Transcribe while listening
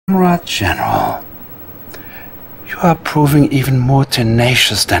Comrade General, you are proving even more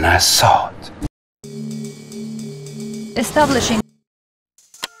tenacious than I thought. Establishing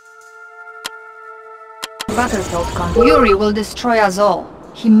battlefield control. Yuri will destroy us all.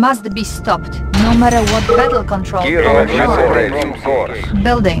 He must be stopped, no matter what battle control.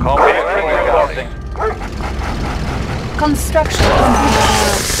 Building. Construction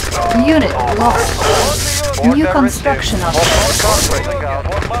complete. Unit lost. New construction options.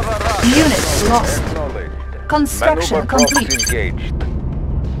 Unit lost. Construction complete.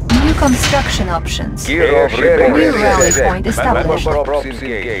 New construction options. New rally point established.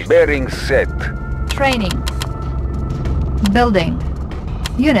 Bearing set. Training. Building.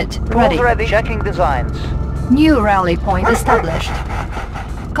 Unit ready. Checking designs. New rally point established.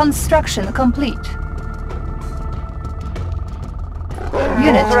 Construction complete.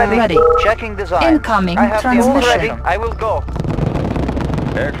 Unit ready. Checking designs. Incoming transmission. I will go.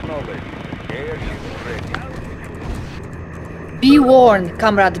 Be warned,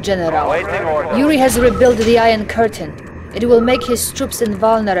 Comrade General. Yuri has rebuilt the Iron Curtain. It will make his troops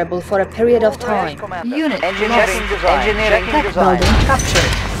invulnerable for a period of time. Unit Engineering lost. design. Engineering Tech design. building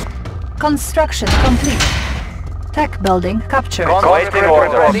captured. Construction complete. Tech building captured. Waiting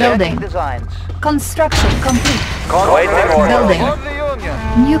order. Building. Designs. Construction complete. Waiting order. Building.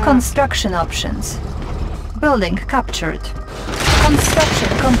 New construction options. Building captured. Construction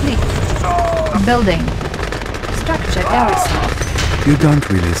complete. Building. Structure garrison. You don't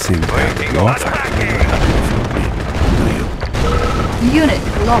really think that your factory will happen for me, do you? Unit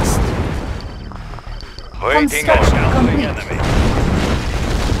lost. Construction complete.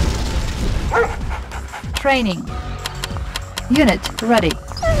 Training. Unit ready.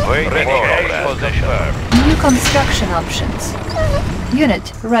 New construction options.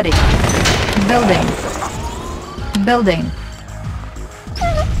 Unit ready. Building. Building.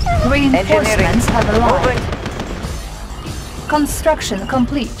 Reinforcements have arrived. Construction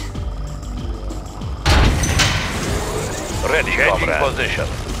complete. Ready, comrade. Position.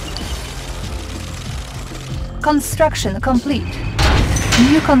 Construction complete.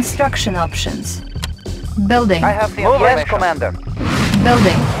 New construction options. Building. I have the yes, Commander.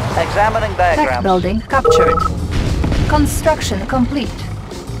 Building. Examining Tech diagrams. building captured. Construction complete.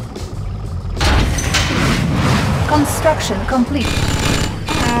 Construction complete.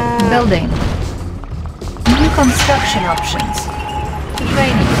 Building. New construction options.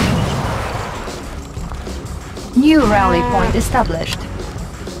 Training. New rally point established.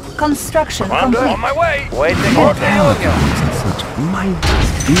 Construction complete. On my way. Waiting Your order. power plants are such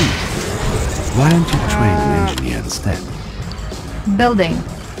mindless beasts. Why don't you train an engineer instead? Building.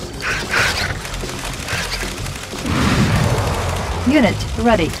 Unit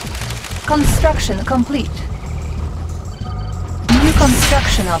ready. Construction complete. New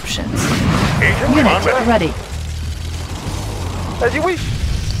construction options. Unit ready. As you wish.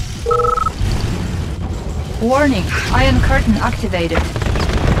 Warning, Iron Curtain activated.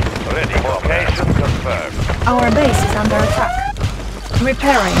 Ready, location confirmed. Our base is under attack.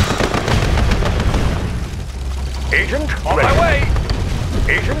 Repairing. Agent, on my way.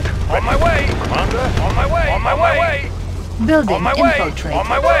 Agent, on my way. Commander, on my way. On my way. Building On my way. infiltrated. On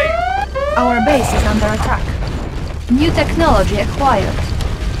my way. Our base is under attack. New technology acquired.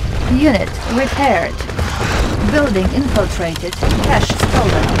 Unit repaired. Building infiltrated. Cache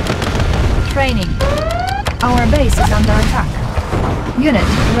stolen. Training. Our base is under attack. Unit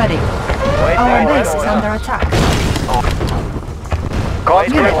ready. Our base is under attack.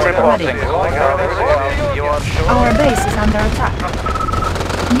 Unit ready. Our base is under attack.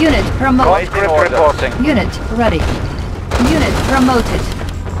 Unit promoted. Unit ready. Unit promoted.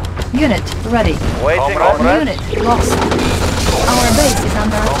 Unit ready. Unit lost. Our base is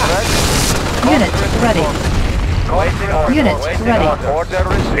under attack. Unit ready. Unit ready. Order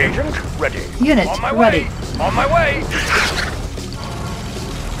received. Agent, ready. Unit ready. On my way.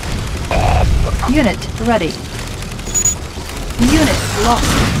 Unit ready. Unit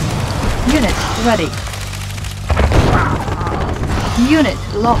lost. Unit ready. Unit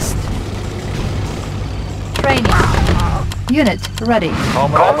lost. Training. Unit ready.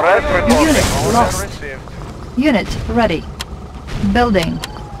 Comrade, Unit lost. Unit ready. Building.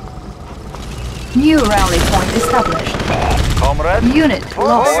 New rally point established. Comrade. Unit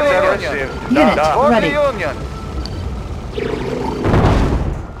lost. Unit ready.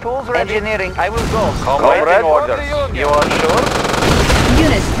 Tools ready. Engineering. I will go. Comrade, orders. You are sure?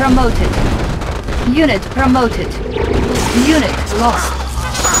 Unit promoted. Unit promoted. Unit lost.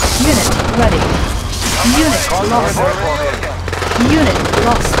 Unit ready. Unit lost. Unit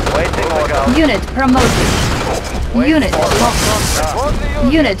lost. Waiting order. Unit promoted. Unit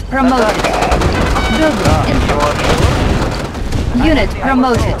lost. Unit promoted. Building in. Unit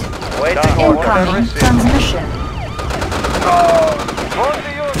promoted. Incoming transmission.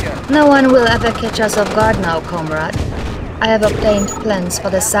 No one will ever catch us off guard now, comrade. I have obtained plans for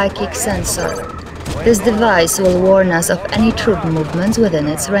the psychic sensor. This device will warn us of any troop movements within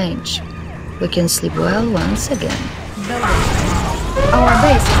its range. We can sleep well once again. Our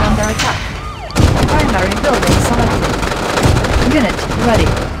base is under attack. Primary building selected. Unit ready.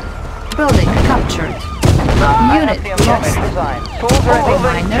 Building captured. Unit lost. All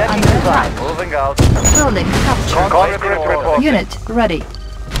miner under attack. Moving out. Building captured. Unit ready.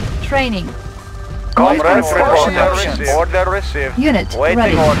 Training. New construction options. Order received. Unit Waiting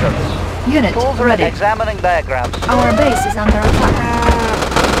ready. orders. Unit Tools ready. Examining diagrams. Our base is under attack.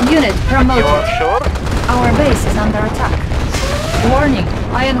 Unit promoted. Sure? Our base is under attack. Warning,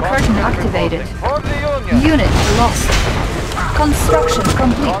 Iron Curtain activated. For the Union. Unit lost. Construction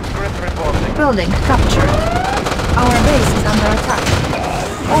complete. Conscript reporting. Building captured. Our base is under attack.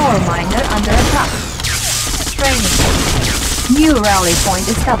 Ore miner under attack. Training. New rally point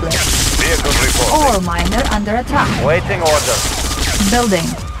established. Vehicle reporting. Ore miner under attack. Waiting orders. Building.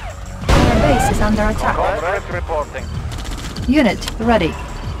 Our base is under attack. Conscript reporting. Unit ready.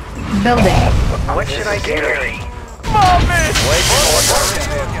 Building. What should I do? Waiting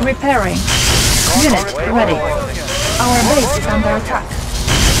orders. Repairing. Unit ready. Our base is under attack.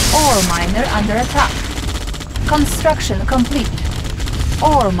 Ore miner under attack. Construction complete.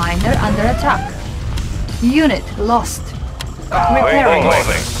 Ore miner under attack. Unit lost. Repairing.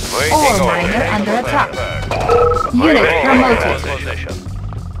 Ore miner under attack. Unit promoted.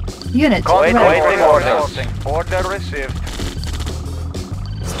 Unit ready. Waiting orders. Order received.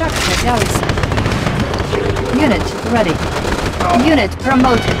 Structure garrison. Unit ready. Unit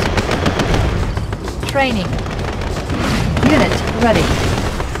promoted. Training. Unit ready.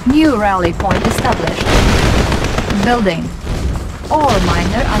 New rally point established. Building. Ore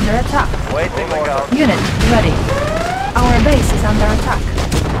miner under attack. Waiting orders. Unit ready. Our base is under attack.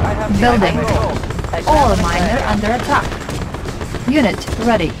 Building. Ore miner under attack. Unit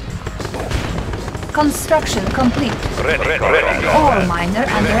ready. Construction complete. Ore miner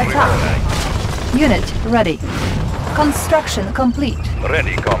under attack. Unit ready. Construction complete.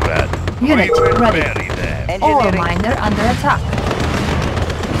 Ready, comrade. Unit We will ready. bury them. Ore Engineering. miner under attack.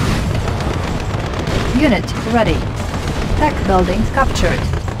 Unit ready. Tech building captured.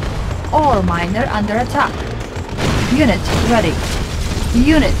 Ore miner under attack. Unit ready.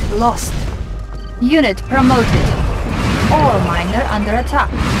 Unit lost. Unit promoted. Ore miner under attack.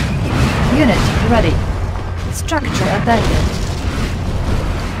 Unit ready. Structure abandoned.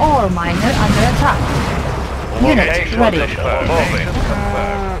 Ore miner under attack. Unit ready. Moving.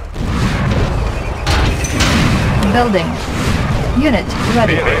 Building. Unit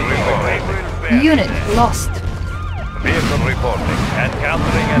ready. Vehicle Unit lost. reporting.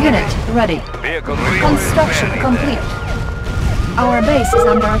 Encountering enemy. Unit ready. Vehicle Construction complete. Our base is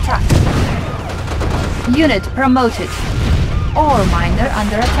under attack. Unit promoted. Ore miner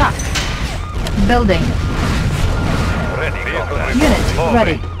under attack. Building. Ready, comrade. Unit Moving.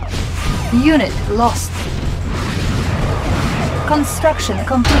 ready. Unit lost. Construction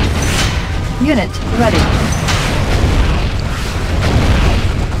complete. Unit ready.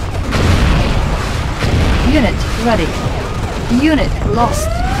 Unit ready. Unit lost.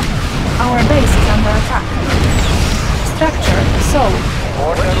 Our base is under attack. Structure sold.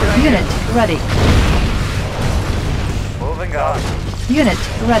 Unit ready. Moving out. Unit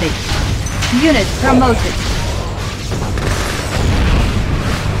ready. Unit promoted.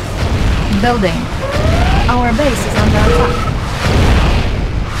 Building. Our base is under attack.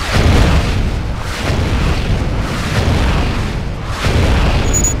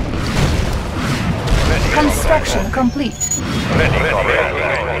 Construction complete. Ready,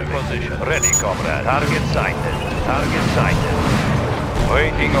 comrade. Position. Ready, comrade. Target sighted. Target sighted.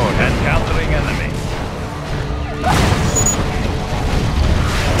 Waiting order. Encountering enemy.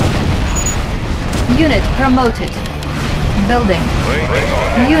 Unit promoted. Building. Waiting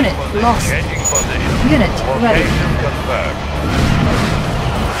order. Unit lost. Changing position. Unit ready. Location confirmed.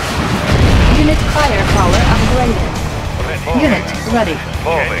 Unit firepower upgraded. Ready. Unit ready.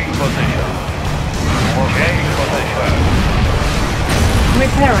 Moving position. Changing position.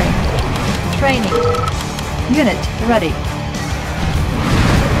 Repairing. Training. Unit ready.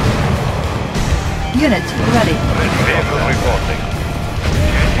 Unit ready. Vehicle reporting.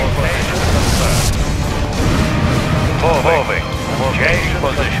 Changing position confirmed. Moving. Changing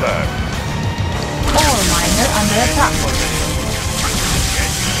position. Ore miner under attack.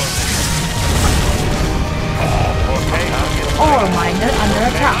 Ore miner under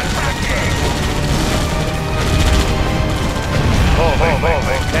attack.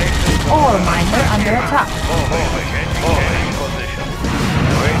 Ore miner under attack.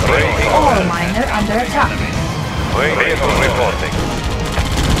 Ore miner under attack. Vehicle reporting.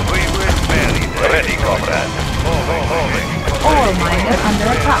 We will bury them. Ready, comrade. Ore miner under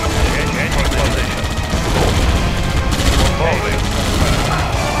attack.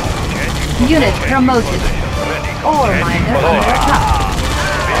 Unit promoted. Ore miner under attack.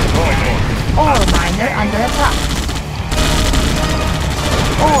 Ore miner under attack.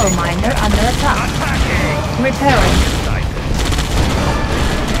 Ore miner under attack. Repairing.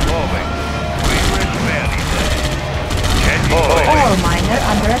 Ore miner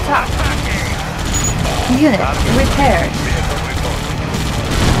under attack. Unit repaired.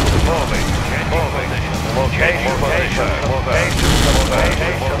 Changing position.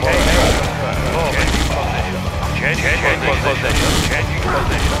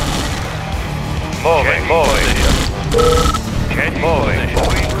 Moving.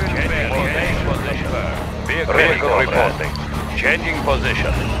 Vehicle reporting. Changing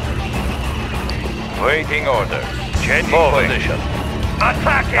position. Waiting order. Changing position.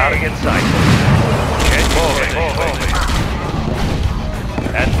 Attacking. Target sighted. Moving.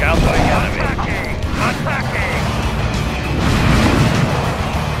 Encountering enemy. Attacking.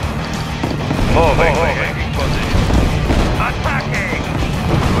 Moving. Position. Attacking.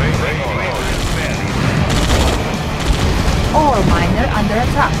 Waiting order. Ore miner under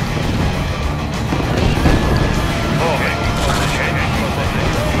attack.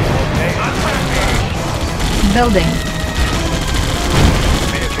 Building.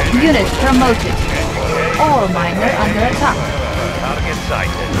 Unit promoted. Ore miner under attack. Target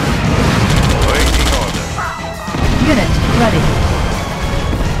sighted. Waiting order. Unit ready.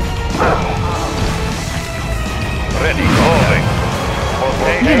 Ready. Moving.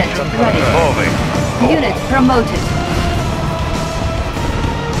 Unit ready. Moving. Unit promoted.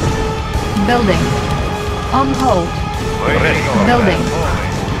 Building. On hold. Ready. Building.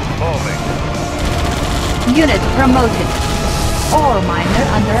 Moving. Unit promoted. Ore miner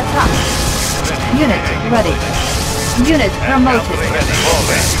under attack. Unit ready. Unit promoted. Ready.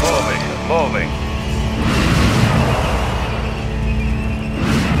 Moving.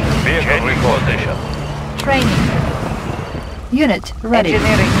 Vehicle reposition. Training. Unit ready.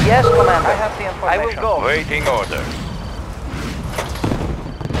 Engineering, yes, Commander. I have the information. I will go. Waiting order.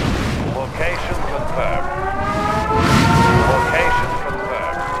 Location confirmed. Location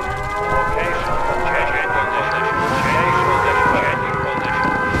confirmed. Location confirmed. Changing position. Changing position.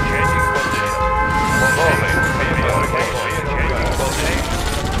 Changing position. Moving. Changing position.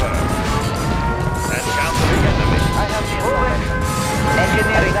 Encountering enemy. I have the information.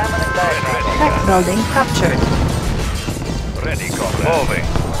 Engineering, examining diagram. Tech building captured. Ready, comrade. Moving.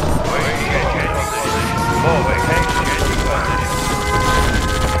 Changing position. Moving.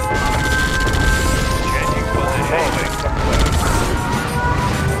 Changing position.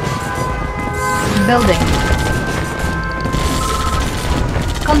 Building.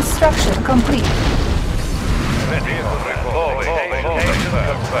 Construction complete. Ready. Location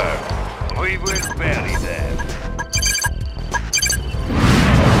confirmed. We will bury them.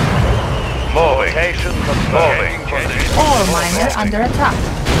 Location confirmed. Ore miner under attack.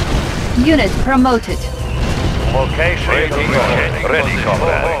 Unit promoted. Location ready,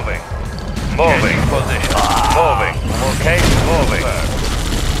 comrade. Moving position. Moving. Location moving.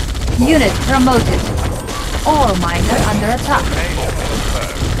 Unit promoted. Ore miner under attack.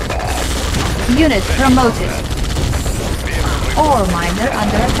 Unit promoted. Ore miner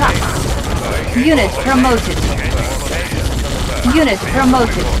under attack. Unit promoted. Unit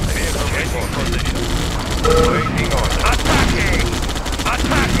promoted. Attacking!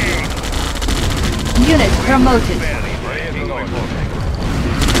 Attacking! Unit promoted.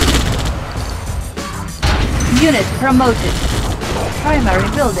 Unit promoted. Primary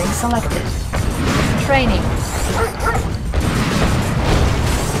building selected. Training.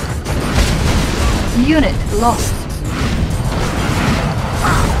 Unit lost.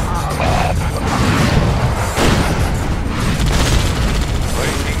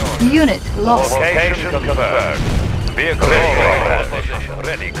 Unit lost. Location confirmed. Vehicle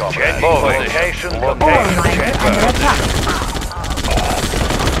ready, comrade. Location Ore miner under attack.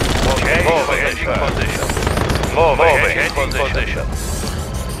 Moving position.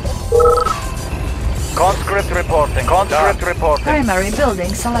 Conscript reporting. Conscript reporting. Primary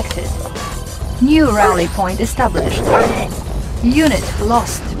building selected. New rally point established. Unit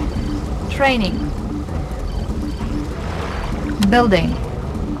lost. Training. Building.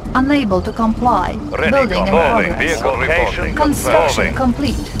 Unable to comply. Ready, Building in moving. progress. Vehicle reporting. Construction Moving.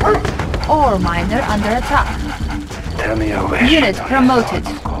 complete. Ore miner under attack. Tell me your wish. Unit promoted.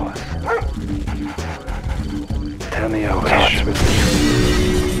 Tell me your wish.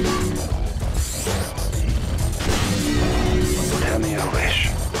 Tell me your wish.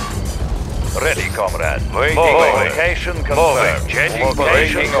 Ready, comrade. Waiting. Location confirmed. Changing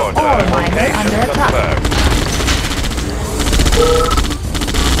location order. Ore miner under attack. Confirmed.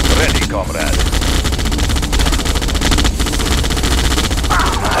 Ready, comrade.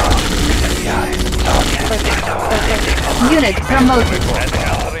 Unit promoted.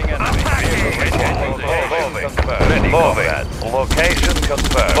 Encountering enemy. Moving. Ready, comrade. Location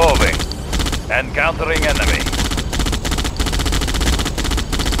confirmed. Moving. Encountering enemy.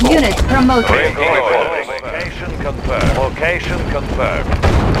 Unit promoted. Location confirmed. Location confirmed.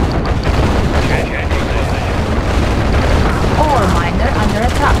 Changing position. Ore miner under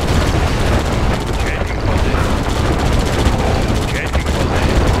attack. Changing position. Changing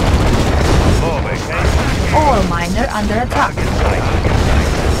position. Moving. Ore miner under attack.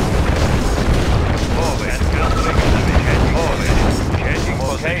 Moving. Encountering enemy. Changing position. Changing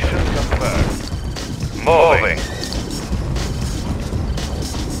location confirmed. Moving.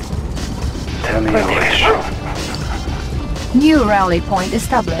 Tell me your wish. New rally point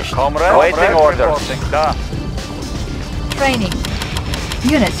established. Comrade. Waiting orders. Training.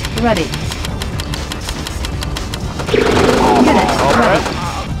 Unit ready. Unit ready.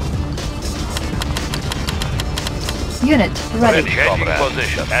 Unit ready. Changing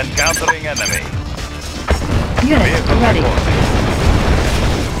position. Encountering enemy. Unit ready.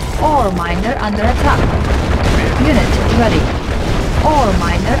 Ore miner under attack. Unit ready. Ore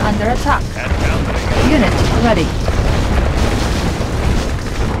miner under attack. Unit ready.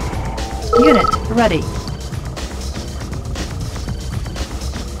 Unit ready.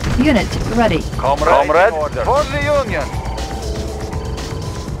 Unit ready. Comrade. For the Union.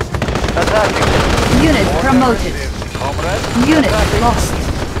 Attacking. Unit promoted. Comrade. Unit lost.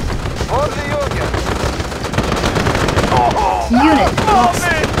 For the Union. Unit lost.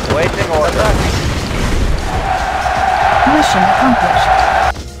 Waiting order. Mission accomplished.